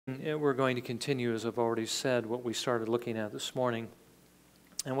We're going to continue, as I've already said, what we started looking at this morning.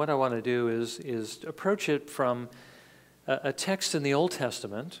 And what I want to do is approach it from a text in the Old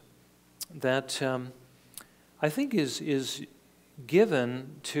Testament that I think is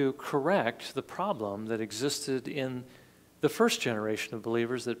given to correct the problem that existed in the first generation of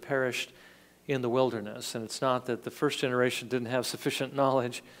believers that perished in the wilderness. And it's not that the first generation didn't have sufficient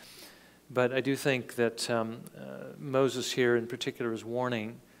knowledge, but I do think that Moses here in particular is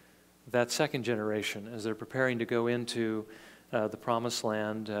warning that second generation as they're preparing to go into the promised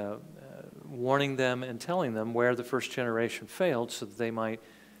land, warning them and telling them where the first generation failed so that they might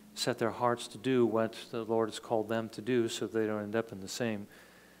set their hearts to do what the Lord has called them to do so that they don't end up in the same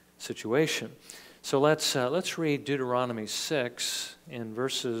situation. So let's read Deuteronomy 6 in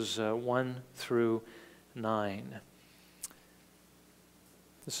verses 1 through 9.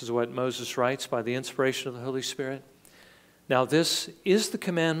 This is what Moses writes by the inspiration of the Holy Spirit. Now this is the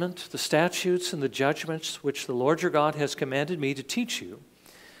commandment, the statutes, and the judgments which the Lord your God has commanded me to teach you,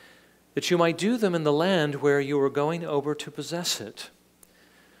 that you might do them in the land where you are going over to possess it,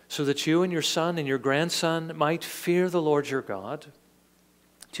 so that you and your son and your grandson might fear the Lord your God,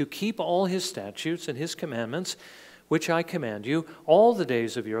 to keep all his statutes and his commandments, which I command you, all the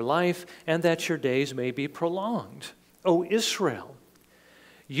days of your life, and that your days may be prolonged. O Israel,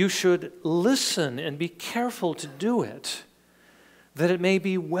 you should listen and be careful to do it, that it may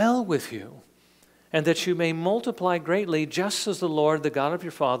be well with you, and that you may multiply greatly, just as the Lord, the God of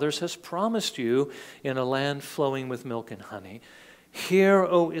your fathers, has promised you in a land flowing with milk and honey. Hear,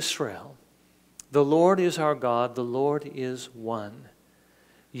 O Israel, the Lord is our God, the Lord is one.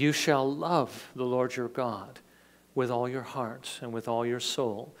 You shall love the Lord your God with all your heart and with all your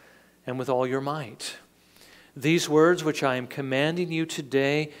soul and with all your might. These words which I am commanding you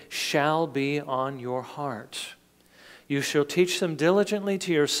today shall be on your heart. You shall teach them diligently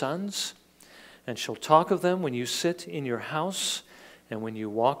to your sons, and shall talk of them when you sit in your house, and when you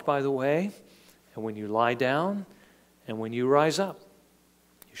walk by the way, and when you lie down, and when you rise up.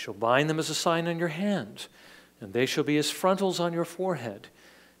 You shall bind them as a sign on your hand, and they shall be as frontals on your forehead.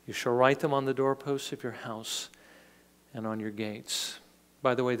 You shall write them on the doorposts of your house and on your gates.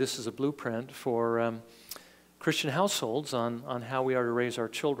 By the way, this is a blueprint for Christian households on how we are to raise our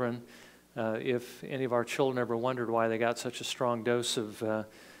children. If any of our children ever wondered why they got such a strong dose of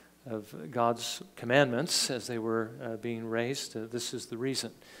God's commandments as they were being raised, this is the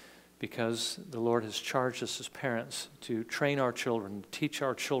reason. Because the Lord has charged us as parents to train our children, teach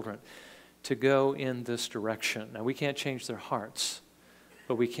our children to go in this direction. Now, we can't change their hearts,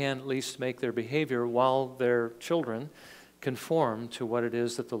 but we can at least make their behavior while their children conform to what it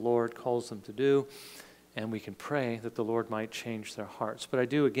is that the Lord calls them to do. And we can pray that the Lord might change their hearts. But I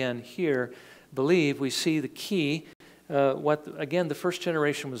do, again, here believe we see the key, what, again, the first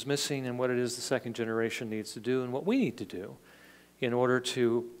generation was missing and what it is the second generation needs to do and what we need to do in order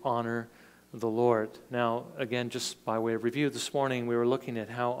to honor the Lord. Now, again, just by way of review, this morning we were looking at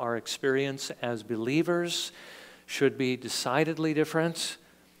how our experience as believers should be decidedly different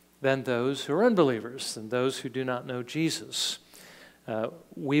than those who are unbelievers, than those who do not know Jesus.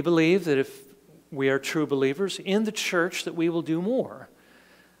 We believe that if we are true believers in the church, that we will do more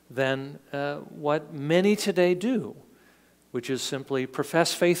than what many today do, which is simply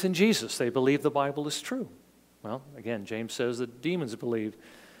profess faith in Jesus. They believe the Bible is true. Well, again, James says that demons believe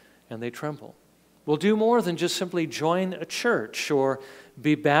and they tremble. We'll do more than just simply join a church or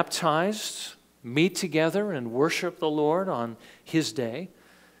be baptized, meet together and worship the Lord on His day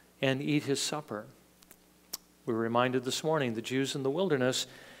and eat His supper. We were reminded this morning the Jews in the wilderness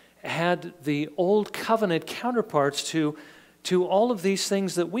had the old covenant counterparts to all of these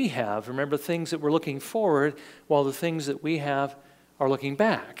things that we have. Remember, things that we're looking forward, while the things that we have are looking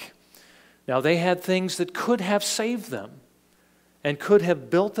back. Now, they had things that could have saved them and could have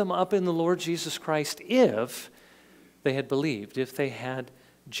built them up in the Lord Jesus Christ if they had believed, if they had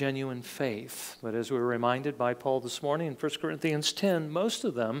genuine faith. But as we were reminded by Paul this morning in 1 Corinthians 10, most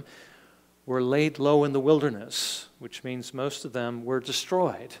of them were laid low in the wilderness, which means most of them were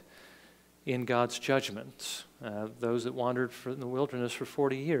destroyed in God's judgment. Those that wandered in the wilderness for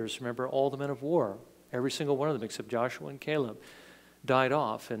 40 years, remember all the men of war, every single one of them except Joshua and Caleb, died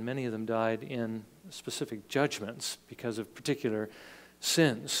off, and many of them died in specific judgments because of particular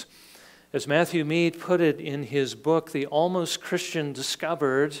sins. As Matthew Mead put it in his book, The Almost Christian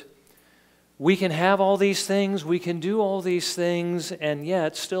Discovered, we can have all these things, we can do all these things, and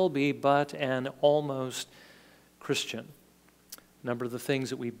yet still be but an almost Christian. A number of the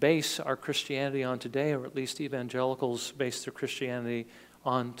things that we base our Christianity on today, or at least evangelicals base their Christianity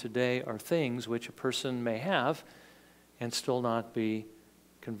on today, are things which a person may have and still not be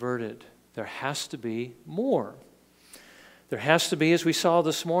converted. There has to be more. There has to be, as we saw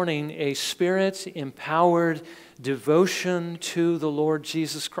this morning, a Spirit-empowered devotion to the Lord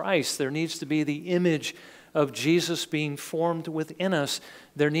Jesus Christ. There needs to be the image of Jesus being formed within us.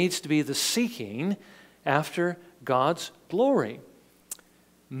 There needs to be the seeking after God's glory.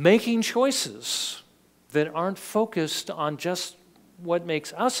 Making choices that aren't focused on just what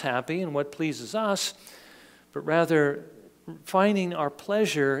makes us happy and what pleases us, but rather finding our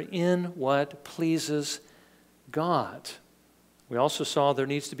pleasure in what pleases God. We also saw there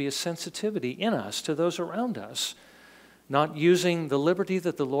needs to be a sensitivity in us to those around us, not using the liberty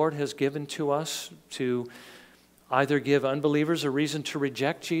that the Lord has given to us to either give unbelievers a reason to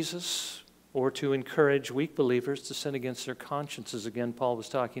reject Jesus or to encourage weak believers to sin against their consciences. Again, Paul was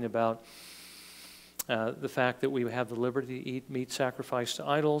talking about the fact that we have the liberty to eat meat sacrificed to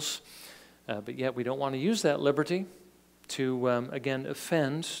idols, but yet we don't want to use that liberty to, again,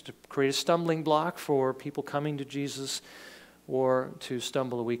 offend, to create a stumbling block for people coming to Jesus, or to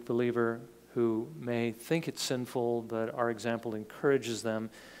stumble a weak believer who may think it's sinful, but our example encourages them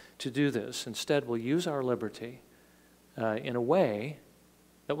to do this. Instead, we'll use our liberty in a way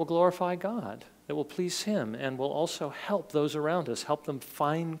that will glorify God, that will please Him, and will also help those around us, help them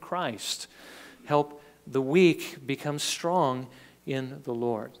find Christ, help the weak become strong in the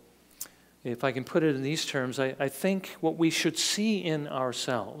Lord. If I can put it in these terms, I think what we should see in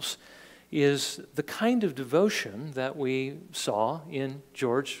ourselves is the kind of devotion that we saw in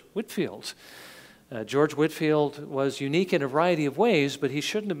George Whitefield. George Whitefield was unique in a variety of ways, but he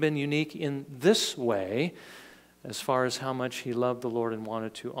shouldn't have been unique in this way as far as how much he loved the Lord and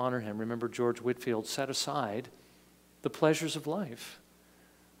wanted to honor Him. Remember, George Whitefield set aside the pleasures of life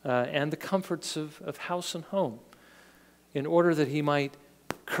and the comforts of house and home in order that he might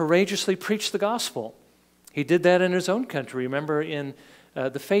courageously preach the gospel. He did that in his own country. Remember, in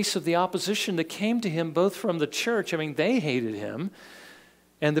the face of the opposition that came to him both from the church, I mean, they hated him,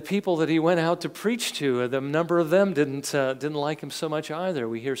 and the people that he went out to preach to, the number of them didn't like him so much either.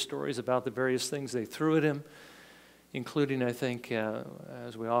 We hear stories about the various things they threw at him, including, I think,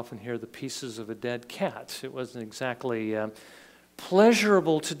 as we often hear, the pieces of a dead cat. It wasn't exactly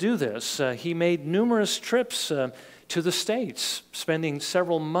pleasurable to do this. He made numerous trips to the States, spending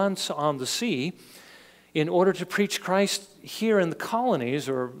several months on the sea in order to preach Christ here in the colonies,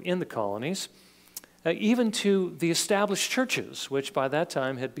 even to the established churches, which by that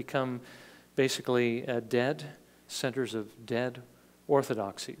time had become basically dead, centers of dead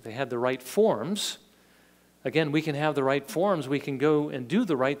orthodoxy. They had the right forms. Again, we can have the right forms, we can go and do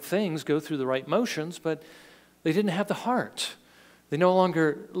the right things, go through the right motions, but they didn't have the heart. They no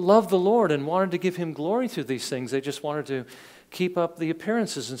longer loved the Lord and wanted to give Him glory through these things. They just wanted to keep up the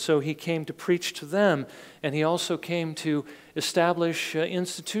appearances. And so he came to preach to them, and he also came to establish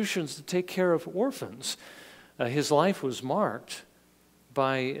institutions to take care of orphans. His life was marked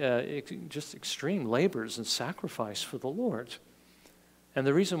by just extreme labors and sacrifice for the Lord. And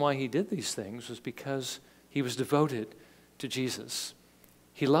the reason why he did these things was because he was devoted to Jesus.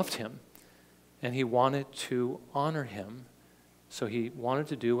 He loved Him, and he wanted to honor Him. So he wanted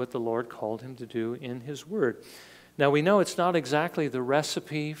to do what the Lord called him to do in His Word. Now, we know it's not exactly the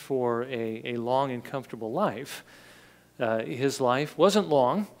recipe for a long and comfortable life. His life wasn't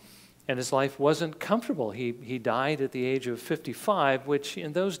long, and his life wasn't comfortable. He died at the age of 55, which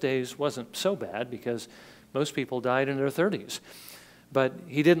in those days wasn't so bad because most people died in their 30s. But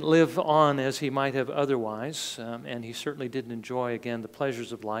he didn't live on as he might have otherwise, and he certainly didn't enjoy, again, the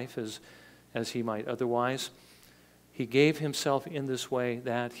pleasures of life as he might otherwise. He gave himself in this way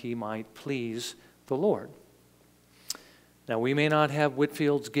that he might please the Lord. Now, we may not have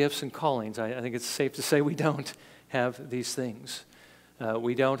Whitefield's gifts and callings. I think it's safe to say we don't have these things.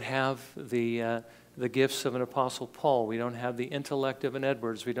 We don't have the gifts of an Apostle Paul. We don't have the intellect of an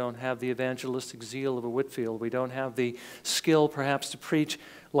Edwards. We don't have the evangelistic zeal of a Whitefield. We don't have the skill, perhaps, to preach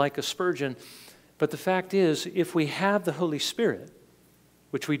like a Spurgeon. But the fact is, if we have the Holy Spirit,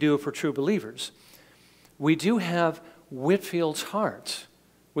 which we do for true believers, we do have Whitefield's heart.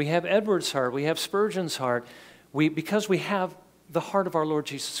 We have Edwards' heart. We have Spurgeon's heart. Because we have the heart of our Lord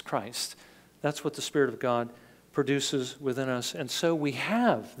Jesus Christ. That's what the Spirit of God produces within us. And so we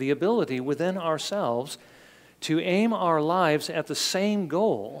have the ability within ourselves to aim our lives at the same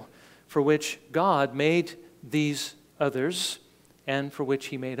goal for which God made these others and for which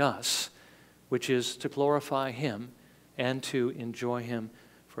He made us, which is to glorify Him and to enjoy Him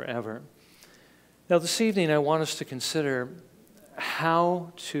forever. Now, this evening I want us to consider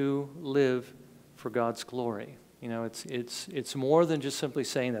how to live for God's glory. You know, it's more than just simply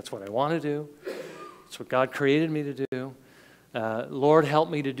saying that's what I want to do. It's what God created me to do. Lord, help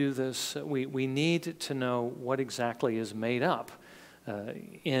me to do this. We need to know what exactly is made up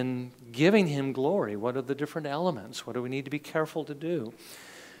in giving him glory. What are the different elements? What do we need to be careful to do?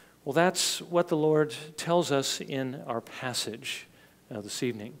 Well, that's what the Lord tells us in our passage this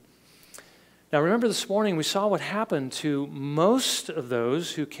evening. Now, remember this morning we saw what happened to most of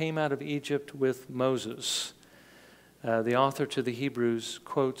those who came out of Egypt with Moses. The author to the Hebrews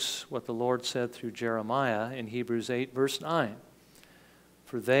quotes what the Lord said through Jeremiah in Hebrews 8, verse 9.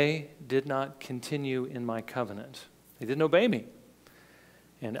 For they did not continue in my covenant. They didn't obey me.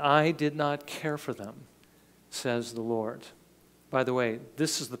 And I did not care for them, says the Lord. By the way,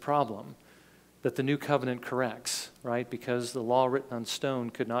 this is the problem that the new covenant corrects, right? Because the law written on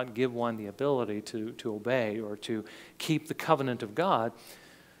stone could not give one the ability to obey or to keep the covenant of God.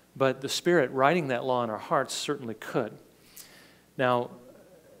 But the Spirit writing that law in our hearts certainly could. Now,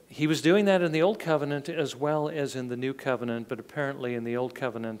 he was doing that in the Old Covenant as well as in the New Covenant, but apparently in the Old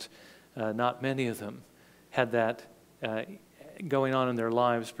Covenant, not many of them had that going on in their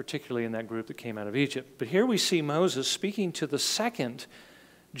lives, particularly in that group that came out of Egypt. But here we see Moses speaking to the second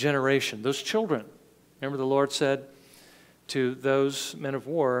generation, those children. Remember the Lord said to those men of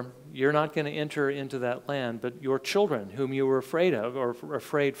war, you're not going to enter into that land, but your children, whom you were afraid of or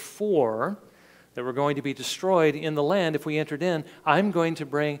afraid for, that were going to be destroyed in the land if we entered in, I'm going to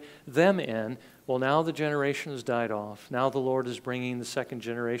bring them in. Well, now the generation has died off. Now the Lord is bringing the second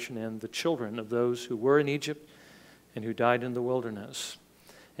generation in, the children of those who were in Egypt and who died in the wilderness.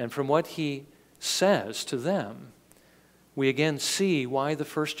 And from what he says to them, we again see why the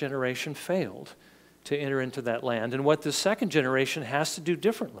first generation failed to enter into that land and what the second generation has to do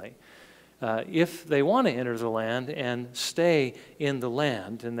differently if they want to enter the land and stay in the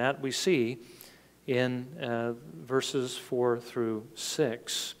land. And that we see in verses 4 through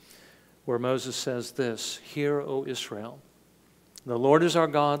 6, where Moses says this, Hear, O Israel, the Lord is our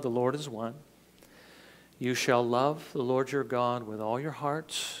God, the Lord is one. You shall love the Lord your God with all your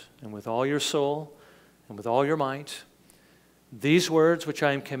heart and with all your soul and with all your might. These words which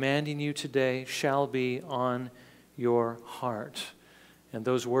I am commanding you today shall be on your heart. And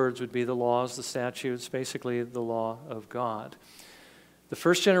those words would be the laws, the statutes, basically the law of God. The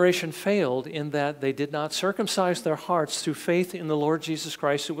first generation failed in that they did not circumcise their hearts through faith in the Lord Jesus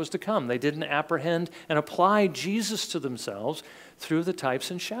Christ who was to come. They didn't apprehend and apply Jesus to themselves through the types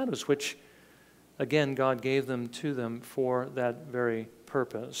and shadows, which, again, God gave them to them for that very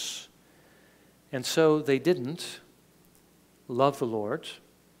purpose. And so they didn't love the Lord,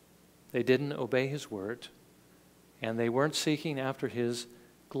 they didn't obey his word, and they weren't seeking after his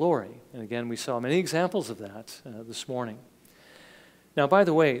glory. And again, we saw many examples of that this morning. Now, by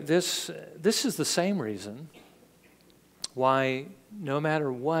the way, this is the same reason why no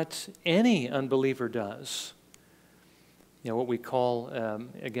matter what any unbeliever does, what we call,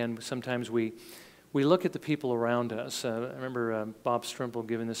 again, sometimes we look at the people around us. I remember Bob Strimple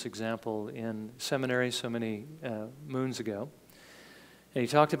giving this example in seminary so many moons ago. And he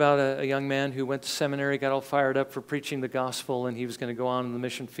talked about a young man who went to seminary, got all fired up for preaching the gospel, and he was going to go on in the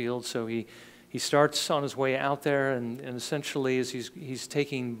mission field. So he starts on his way out there, and essentially as he's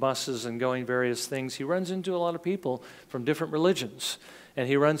taking buses and going various things, he runs into a lot of people from different religions. And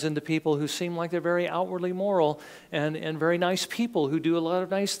he runs into people who seem like they're very outwardly moral and very nice people who do a lot of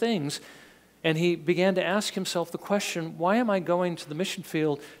nice things. And he began to ask himself the question, why am I going to the mission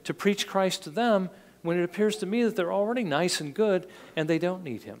field to preach Christ to them when it appears to me that they're already nice and good and they don't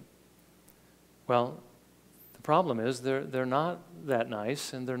need him? Well, the problem is they're not that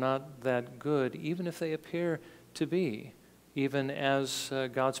nice and they're not that good, even if they appear to be, even as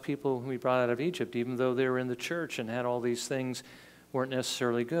God's people whom he brought out of Egypt, even though they were in the church and had all these things, weren't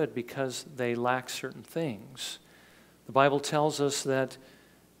necessarily good because they lack certain things. The Bible tells us that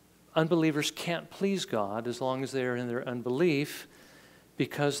unbelievers can't please God as long as they are in their unbelief,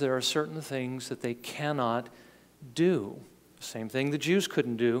 because there are certain things that they cannot do. Same thing the Jews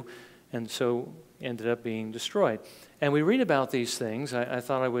couldn't do, and so ended up being destroyed. And we read about these things. I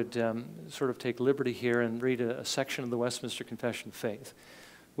thought I would sort of take liberty here and read a section of the Westminster Confession of Faith,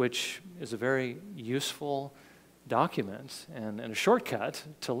 which is a very useful document and a shortcut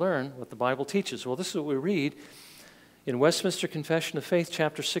to learn what the Bible teaches. Well, this is what we read in Westminster Confession of Faith,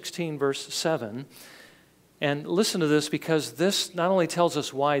 chapter 16, verse 7. And listen to this, because this not only tells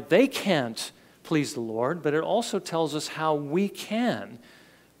us why they can't please the Lord, but it also tells us how we can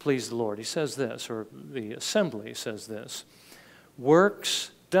please the Lord. He says this, or the assembly says this, works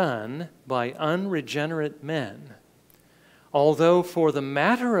done by unregenerate men, although for the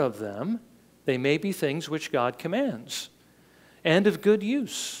matter of them they may be things which God commands, and of good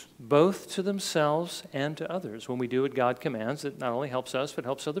use, both to themselves and to others. When we do what God commands, it not only helps us, but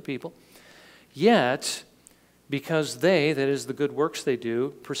helps other people. Yet, because they, that is the good works they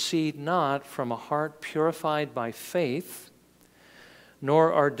do, proceed not from a heart purified by faith,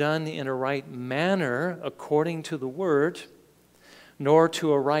 nor are done in a right manner according to the word, nor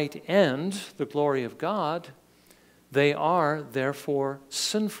to a right end, the glory of God, they are therefore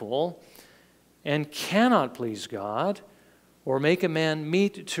sinful and cannot please God or make a man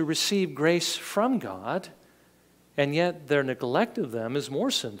meet to receive grace from God, and yet their neglect of them is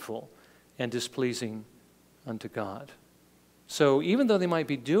more sinful and displeasing unto God. So even though they might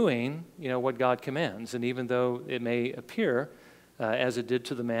be doing, what God commands, and even though it may appear, as it did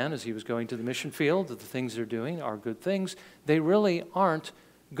to the man as he was going to the mission field, that the things they're doing are good things, they really aren't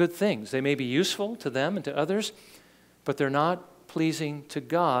good things. They may be useful to them and to others, but they're not pleasing to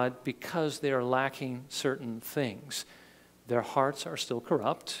God because they are lacking certain things. Their hearts are still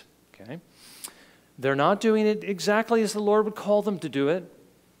corrupt, okay? They're not doing it exactly as the Lord would call them to do it,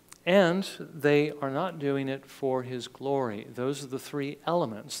 and they are not doing it for His glory. Those are the three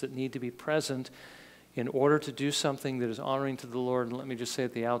elements that need to be present in order to do something that is honoring to the Lord. And let me just say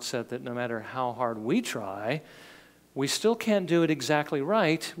at the outset that no matter how hard we try, we still can't do it exactly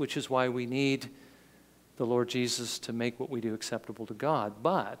right, which is why we need the Lord Jesus to make what we do acceptable to God.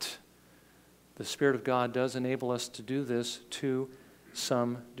 But the Spirit of God does enable us to do this to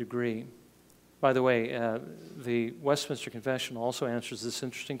some degree. By the way, the Westminster Confession also answers this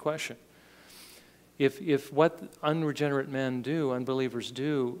interesting question. If what unregenerate men do, unbelievers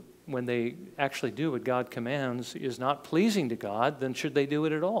do, when they actually do what God commands, is not pleasing to God, then should they do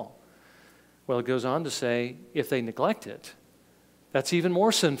it at all? Well, it goes on to say, if they neglect it, that's even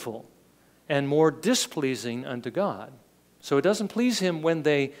more sinful and more displeasing unto God. So it doesn't please Him when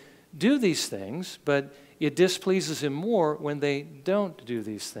they do these things, but it displeases Him more when they don't do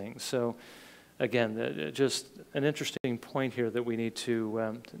these things. So again, just an interesting point here that we need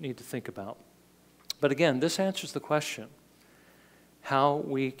to think about. But again, this answers the question, how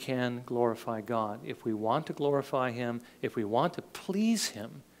we can glorify God. If we want to glorify Him, if we want to please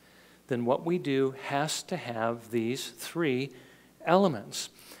Him, then what we do has to have these three elements.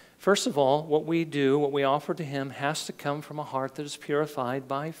 First of all, what we do, what we offer to Him, has to come from a heart that is purified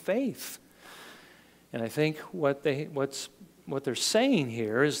by faith. And I think what they're saying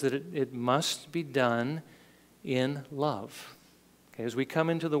here is that it must be done in love. Okay, as we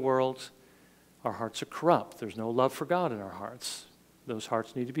come into the world, our hearts are corrupt. There's no love for God in our hearts. Those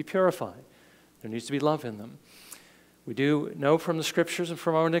hearts need to be purified. There needs to be love in them. We do know from the Scriptures and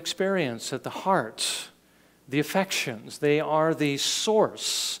from our own experience that the heart, the affections, they are the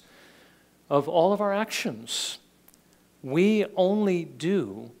source of all of our actions. We only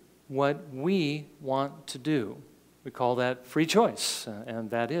do what we want to do. We call that free choice, and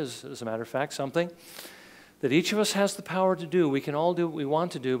that is, as a matter of fact, something that each of us has the power to do. We can all do what we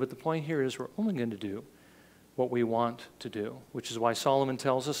want to do, but the point here is we're only going to do what we want to do, which is why Solomon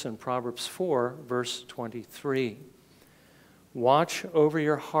tells us in Proverbs 4, verse 23, watch over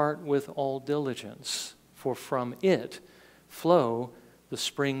your heart with all diligence, for from it flow the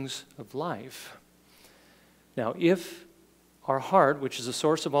springs of life. Now, if our heart, which is the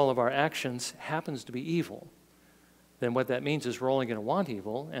source of all of our actions, happens to be evil, then what that means is we're only going to want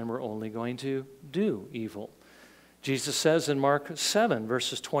evil and we're only going to do evil. Jesus says in Mark 7,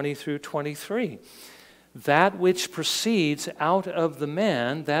 verses 20 through 23, that which proceeds out of the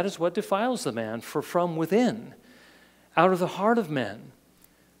man, that is what defiles the man, for from within, out of the heart of men,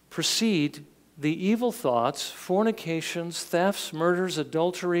 proceed the evil thoughts, fornications, thefts, murders,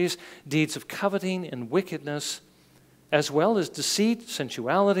 adulteries, deeds of coveting and wickedness, as well as deceit,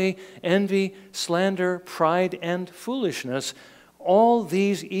 sensuality, envy, slander, pride, and foolishness. All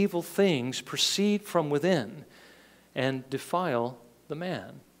these evil things proceed from within and defile the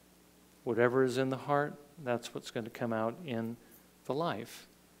man. Whatever is in the heart, that's what's going to come out in the life.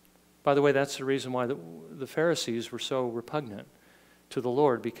 By the way, that's the reason why the Pharisees were so repugnant to the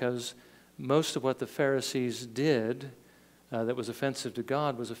Lord, because most of what the Pharisees did that was offensive to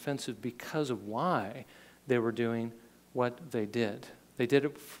God was offensive because of why they were doing what they did. They did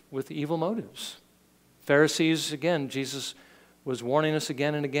it with evil motives. Pharisees, again, Jesus was warning us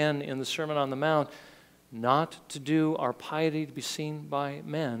again and again in the Sermon on the Mount not to do our piety to be seen by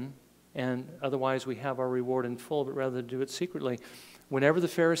men, and otherwise we have our reward in full, but rather to do it secretly. Whenever the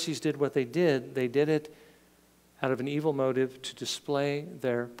Pharisees did what they did it out of an evil motive to display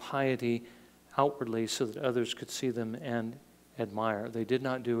their piety outwardly so that others could see them and admire. They did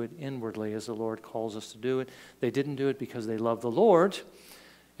not do it inwardly as the Lord calls us to do it. They didn't do it because they loved the Lord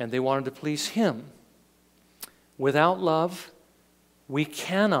and they wanted to please Him. Without love, we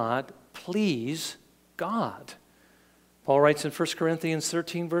cannot please God. Paul writes in 1 Corinthians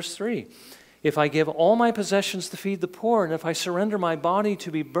 13, verse 3, if I give all my possessions to feed the poor, and if I surrender my body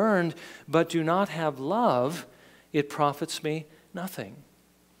to be burned, but do not have love, it profits me nothing.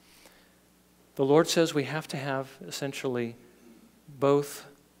 The Lord says we have to have essentially both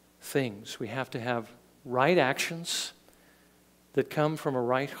things. We have to have right actions that come from a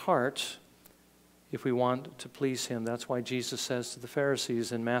right heart if we want to please Him. That's why Jesus says to the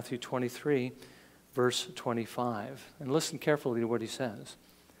Pharisees in Matthew 23, verse 25. And listen carefully to what He says.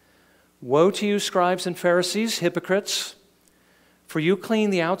 Woe to you, scribes and Pharisees, hypocrites, for you clean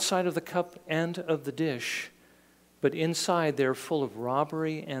the outside of the cup and of the dish, but inside they're full of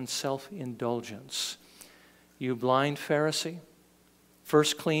robbery and self-indulgence. You blind Pharisee,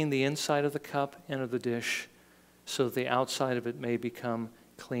 first clean the inside of the cup and of the dish, so that the outside of it may become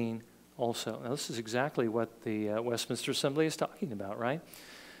clean also. Now, this is exactly what the Westminster Assembly is talking about, right?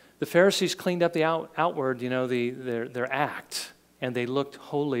 The Pharisees cleaned up the outward, their act, and they looked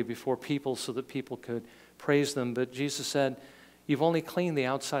holy before people so that people could praise them. But Jesus said, you've only cleaned the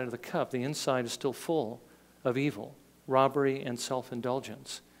outside of the cup. The inside is still full of evil, robbery, and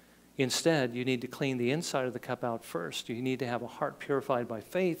self-indulgence. Instead, you need to clean the inside of the cup out first. You need to have a heart purified by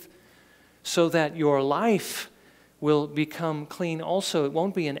faith so that your life will become clean also. It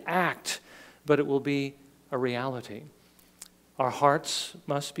won't be an act, but it will be a reality. Our hearts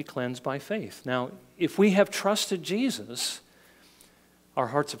must be cleansed by faith. Now, if we have trusted Jesus, our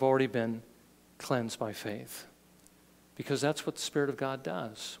hearts have already been cleansed by faith, because that's what the Spirit of God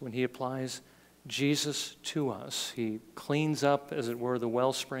does. When He applies Jesus to us, He cleans up, as it were, the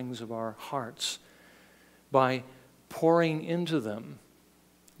well springs of our hearts by pouring into them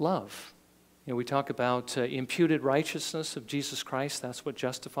love. We talk about imputed righteousness of Jesus Christ. That's what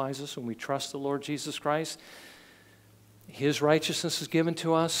justifies us when we trust the Lord Jesus Christ. His righteousness is given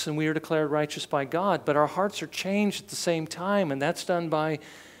to us, and we are declared righteous by God. But our hearts are changed at the same time, and that's done by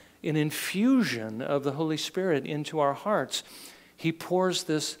an infusion of the Holy Spirit into our hearts. He pours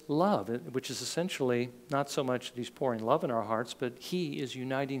this love, which is essentially not so much that He's pouring love in our hearts, but He is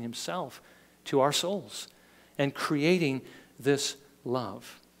uniting Himself to our souls and creating this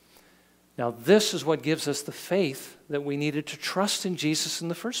love. Now, this is what gives us the faith that we needed to trust in Jesus in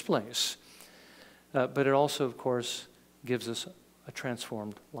the first place. But it also, of course, gives us a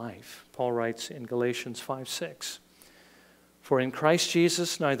transformed life. Paul writes in Galatians 5:6, for in Christ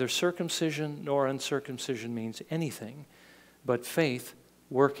Jesus neither circumcision nor uncircumcision means anything, but faith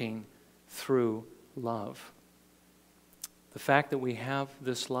working through love. The fact that we have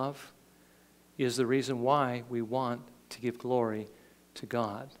this love is the reason why we want to give glory to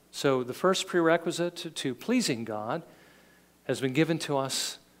God. So the first prerequisite to pleasing God has been given to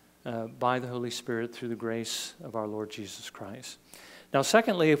us by the Holy Spirit through the grace of our Lord Jesus Christ. Now,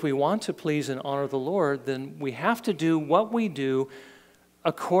 secondly, if we want to please and honor the Lord, then we have to do what we do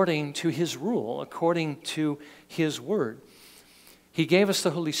according to His rule, according to His word. He gave us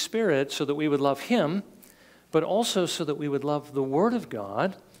the Holy Spirit so that we would love Him, but also so that we would love the Word of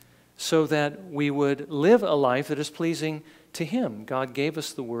God, so that we would live a life that is pleasing to Him. God gave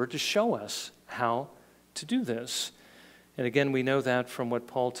us the Word to show us how to do this. And again, we know that from what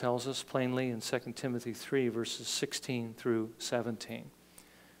Paul tells us plainly in 2 Timothy 3, verses 16 through 17.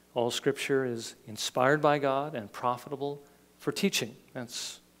 All Scripture is inspired by God and profitable for teaching.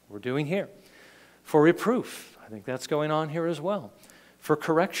 That's what we're doing here. For reproof, I think that's going on here as well. For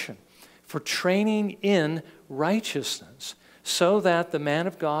correction, for training in righteousness, so that the man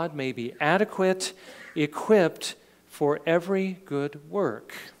of God may be adequate, equipped for every good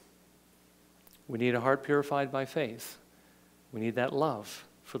work. We need a heart purified by faith. We need that love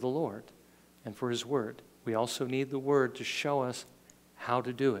for the Lord and for His Word. We also need the Word to show us how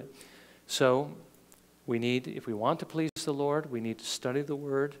to do it. So we need, if we want to please the Lord, we need to study the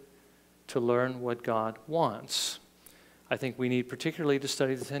Word to learn what God wants. I think we need particularly to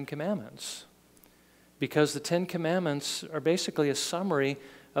study the Ten Commandments, because the Ten Commandments are basically a summary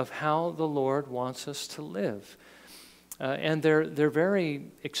of how the Lord wants us to live. And they're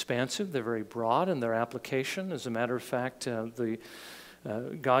very expansive, they're very broad in their application. As a matter of fact,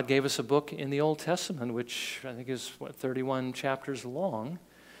 God gave us a book in the Old Testament, which I think is, 31 chapters long,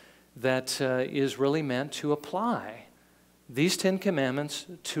 that is really meant to apply these Ten Commandments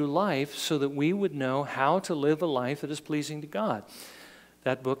to life so that we would know how to live a life that is pleasing to God.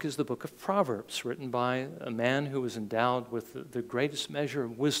 That book is the book of Proverbs, written by a man who was endowed with the greatest measure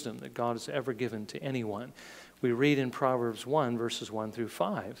of wisdom that God has ever given to anyone. We read in Proverbs 1, verses 1 through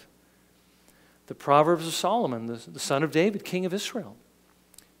 5. The Proverbs of Solomon, the son of David, king of Israel,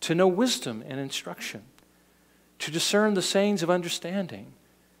 to know wisdom and instruction, to discern the sayings of understanding,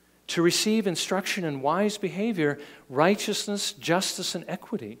 to receive instruction in wise behavior, righteousness, justice, and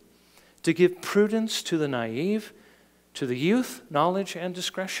equity, to give prudence to the naive, to the youth, knowledge and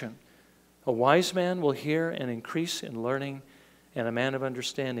discretion. A wise man will hear and increase in learning, and a man of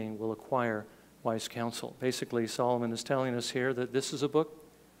understanding will acquire wise counsel. Basically, Solomon is telling us here that this is a book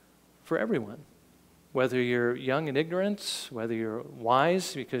for everyone. Whether you're young and ignorant, whether you're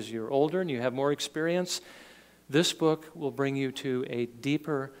wise because you're older and you have more experience, this book will bring you to a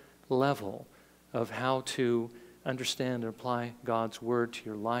deeper level of how to understand and apply God's word to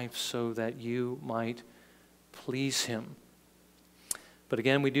your life so that you might please him. But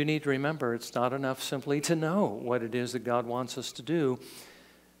again, we do need to remember it's not enough simply to know what it is that God wants us to do.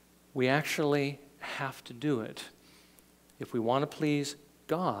 We actually have to do it. If we want to please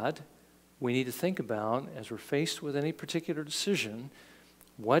God, we need to think about, as we're faced with any particular decision,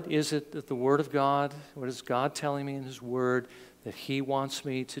 what is it that the Word of God, what is God telling me in His Word that He wants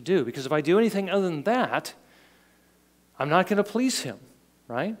me to do? Because if I do anything other than that, I'm not going to please Him,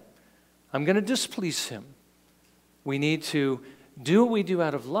 right? I'm going to displease Him. We need to do what we do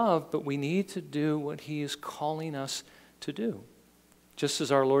out of love, but we need to do what He is calling us to do. Just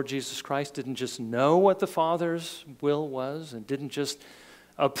as our Lord Jesus Christ didn't just know what the Father's will was and didn't just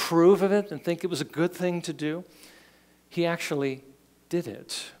approve of it and think it was a good thing to do, He actually did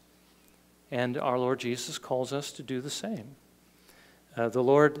it. And our Lord Jesus calls us to do the same. The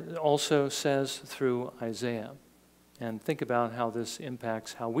Lord also says through Isaiah, and think about how this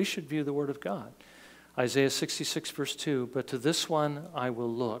impacts how we should view the Word of God. Isaiah 66, verse 2, "But to this one I will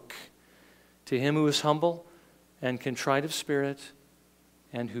look, to him who is humble and contrite of spirit,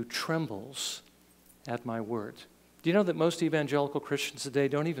 and who trembles at my word." Do you know that most evangelical Christians today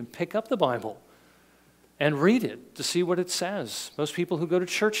don't even pick up the Bible and read it to see what it says? Most people who go to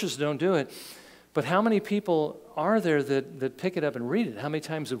churches don't do it. But how many people are there that pick it up and read it? How many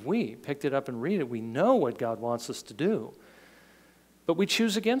times have we picked it up and read it? We know what God wants us to do, but we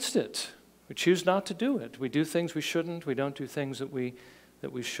choose against it. We choose not to do it. We do things we shouldn't. We don't do things that we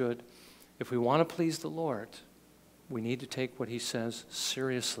should. If we want to please the Lord, we need to take what He says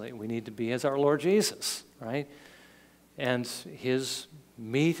seriously. We need to be as our Lord Jesus, right? And His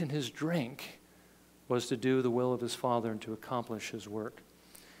meat and His drink was to do the will of His Father and to accomplish His work.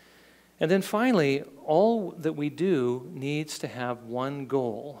 And then finally, all that we do needs to have one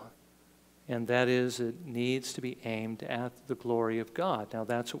goal, and that is it needs to be aimed at the glory of God. Now,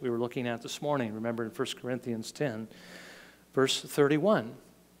 that's what we were looking at this morning. Remember in 1 Corinthians 10, verse 31.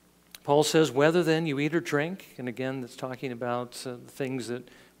 Paul says, "Whether then you eat or drink," and again, that's talking about the things that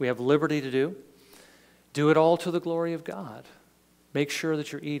we have liberty to do it all to the glory of God. Make sure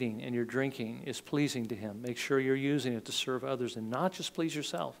that your eating and your drinking is pleasing to Him. Make sure you're using it to serve others and not just please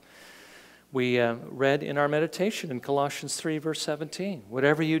yourself. We read in our meditation in Colossians 3, verse 17,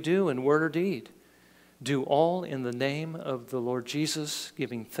 "Whatever you do in word or deed, do all in the name of the Lord Jesus,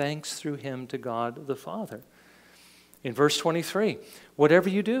 giving thanks through Him to God the Father." In verse 23, "Whatever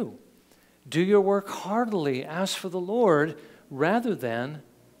you do your work heartily as for the Lord rather than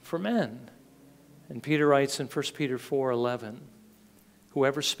for men." And Peter writes in 1 Peter 4:11,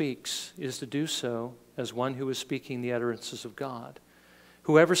 "Whoever speaks is to do so as one who is speaking the utterances of God.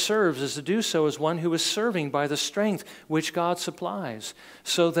 Whoever serves is to do so as one who is serving by the strength which God supplies,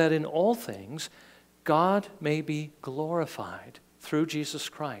 so that in all things God may be glorified through Jesus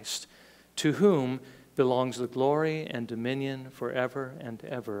Christ, to whom belongs the glory and dominion forever and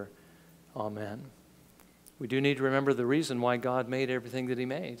ever. Amen." We do need to remember the reason why God made everything that He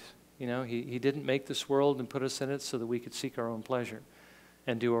made. You know, He didn't make this world and put us in it so that we could seek our own pleasure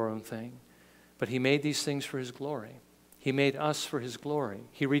and do our own thing. But He made these things for His glory. He made us for His glory.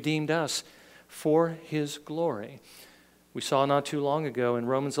 He redeemed us for His glory. We saw not too long ago in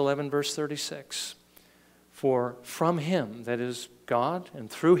Romans 11, verse 36, "For from Him," that is God,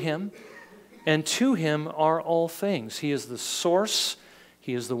 and through Him, and to Him are all things. He is the source.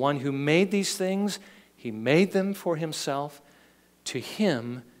 He is the one who made these things. He made them for Himself. To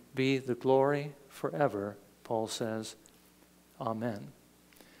Him be the glory forever, Paul says. Amen.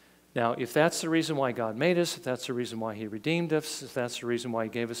 Now, if that's the reason why God made us, if that's the reason why He redeemed us, if that's the reason why He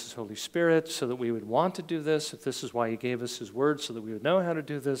gave us His Holy Spirit so that we would want to do this, if this is why He gave us His Word so that we would know how to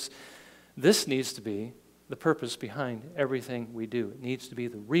do this, this needs to be the purpose behind everything we do. It needs to be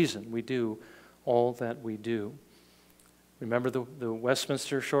the reason we do all that we do. Remember the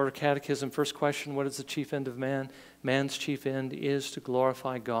Westminster Shorter Catechism, first question, what is the chief end of man? Man's chief end is to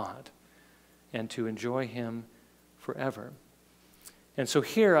glorify God and to enjoy Him forever. And so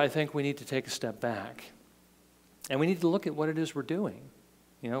here, I think we need to take a step back. And we need to look at what it is we're doing.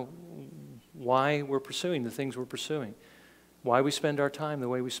 You know, why we're pursuing the things we're pursuing, why we spend our time the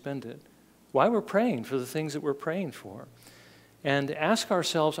way we spend it, why we're praying for the things that we're praying for. And ask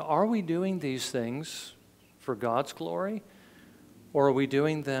ourselves, are we doing these things for God's glory, or are we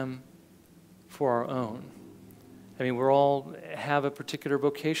doing them for our own? I mean, we all have a particular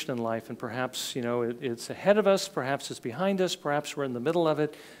vocation in life, and perhaps, it's ahead of us, perhaps it's behind us, perhaps we're in the middle of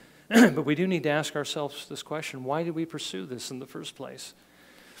it. But we do need to ask ourselves this question: why did we pursue this in the first place?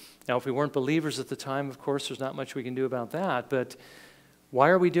 Now, if we weren't believers at the time, of course, there's not much we can do about that. But why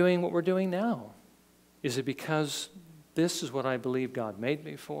are we doing what we're doing now? Is it because this is what I believe God made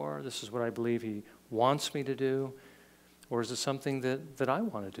me for? This is what I believe He wants me to do? Or is it something that I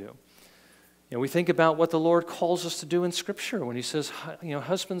want to do? We think about what the Lord calls us to do in Scripture when He says,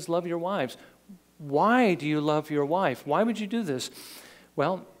 husbands, love your wives. Why do you love your wife? Why would you do this?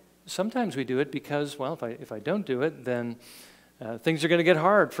 Well, sometimes we do it because, if I don't do it, then things are going to get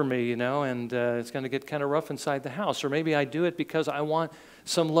hard for me, and it's going to get kind of rough inside the house. Or maybe I do it because I want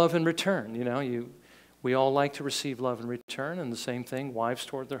some love in return. We all like to receive love in return, and the same thing, wives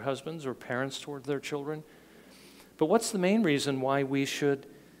toward their husbands or parents toward their children. But what's the main reason why we should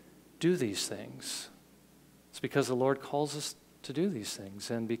do these things? It's because the Lord calls us to do these things,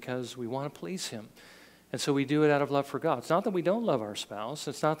 and because we want to please Him. And so we do it out of love for God. It's not that we don't love our spouse.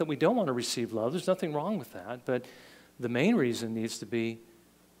 It's not that we don't want to receive love. There's nothing wrong with that. But the main reason needs to be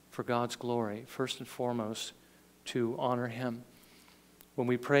for God's glory, first and foremost, to honor Him. When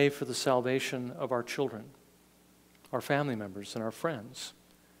we pray for the salvation of our children, our family members, and our friends,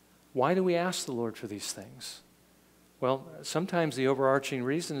 why do we ask the Lord for these things? Well, sometimes the overarching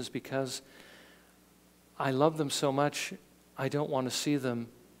reason is because I love them so much, I don't want to see them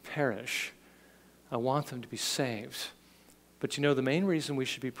perish. I want them to be saved. But the main reason we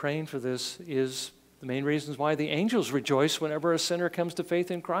should be praying for this is the main reasons why the angels rejoice whenever a sinner comes to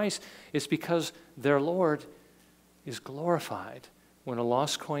faith in Christ. It's because their Lord is glorified when a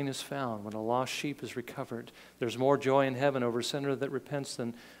lost coin is found, when a lost sheep is recovered. There's more joy in heaven over a sinner that repents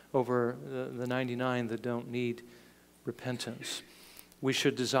than over the 99 that don't need repentance. We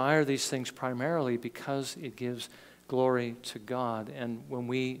should desire these things primarily because it gives glory to God. And when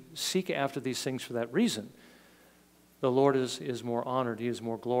we seek after these things for that reason, the Lord is more honored. He is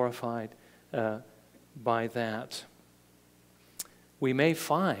more glorified by that. We may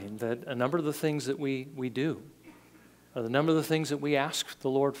find that a number of the things that we do, the number of the things that we ask the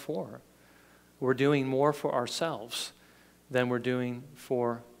Lord for, we're doing more for ourselves than we're doing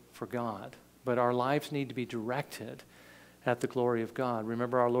for God. But our lives need to be directed at the glory of God.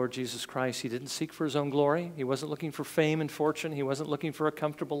 Remember our Lord Jesus Christ, He didn't seek for His own glory. He wasn't looking for fame and fortune. He wasn't looking for a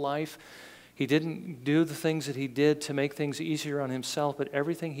comfortable life. He didn't do the things that He did to make things easier on Himself, but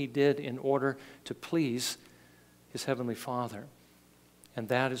everything He did in order to please His Heavenly Father. And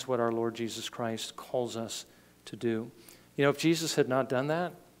that is what our Lord Jesus Christ calls us to do. If Jesus had not done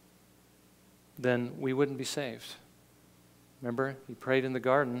that, then we wouldn't be saved. Remember, He prayed in the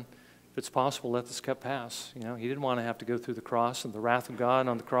garden, if it's possible, let this cup pass. He didn't want to have to go through the cross and the wrath of God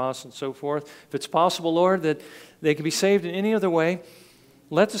on the cross and so forth. If it's possible, Lord, that they can be saved in any other way,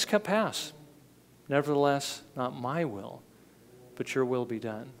 let this cup pass. Nevertheless, not my will, but your will be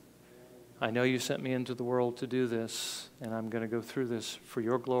done. I know you sent me into the world to do this, and I'm going to go through this for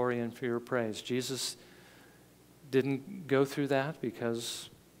your glory and for your praise. Jesus didn't go through that because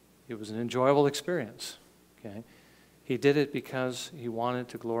it was an enjoyable experience. Okay? He did it because He wanted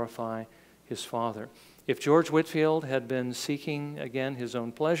to glorify His Father. If George Whitefield had been seeking, again, his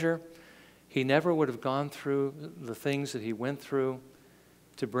own pleasure, he never would have gone through the things that he went through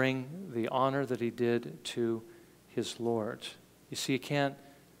to bring the honor that he did to his Lord. You see, you can't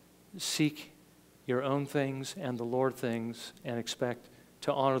seek your own things and the Lord things and expect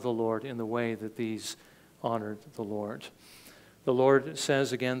to honor the Lord in the way that these honored the Lord. The Lord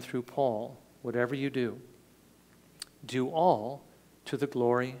says again through Paul, whatever you do, do all to the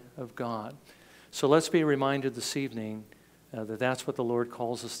glory of God. So let's be reminded this evening that that's what the Lord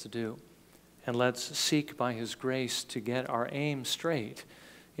calls us to do. And let's seek by His grace to get our aim straight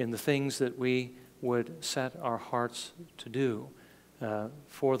in the things that we would set our hearts to do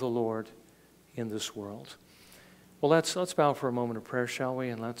for the Lord in this world. Well, let's bow for a moment of prayer, shall we?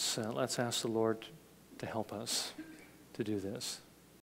 And let's ask the Lord to help us to do this.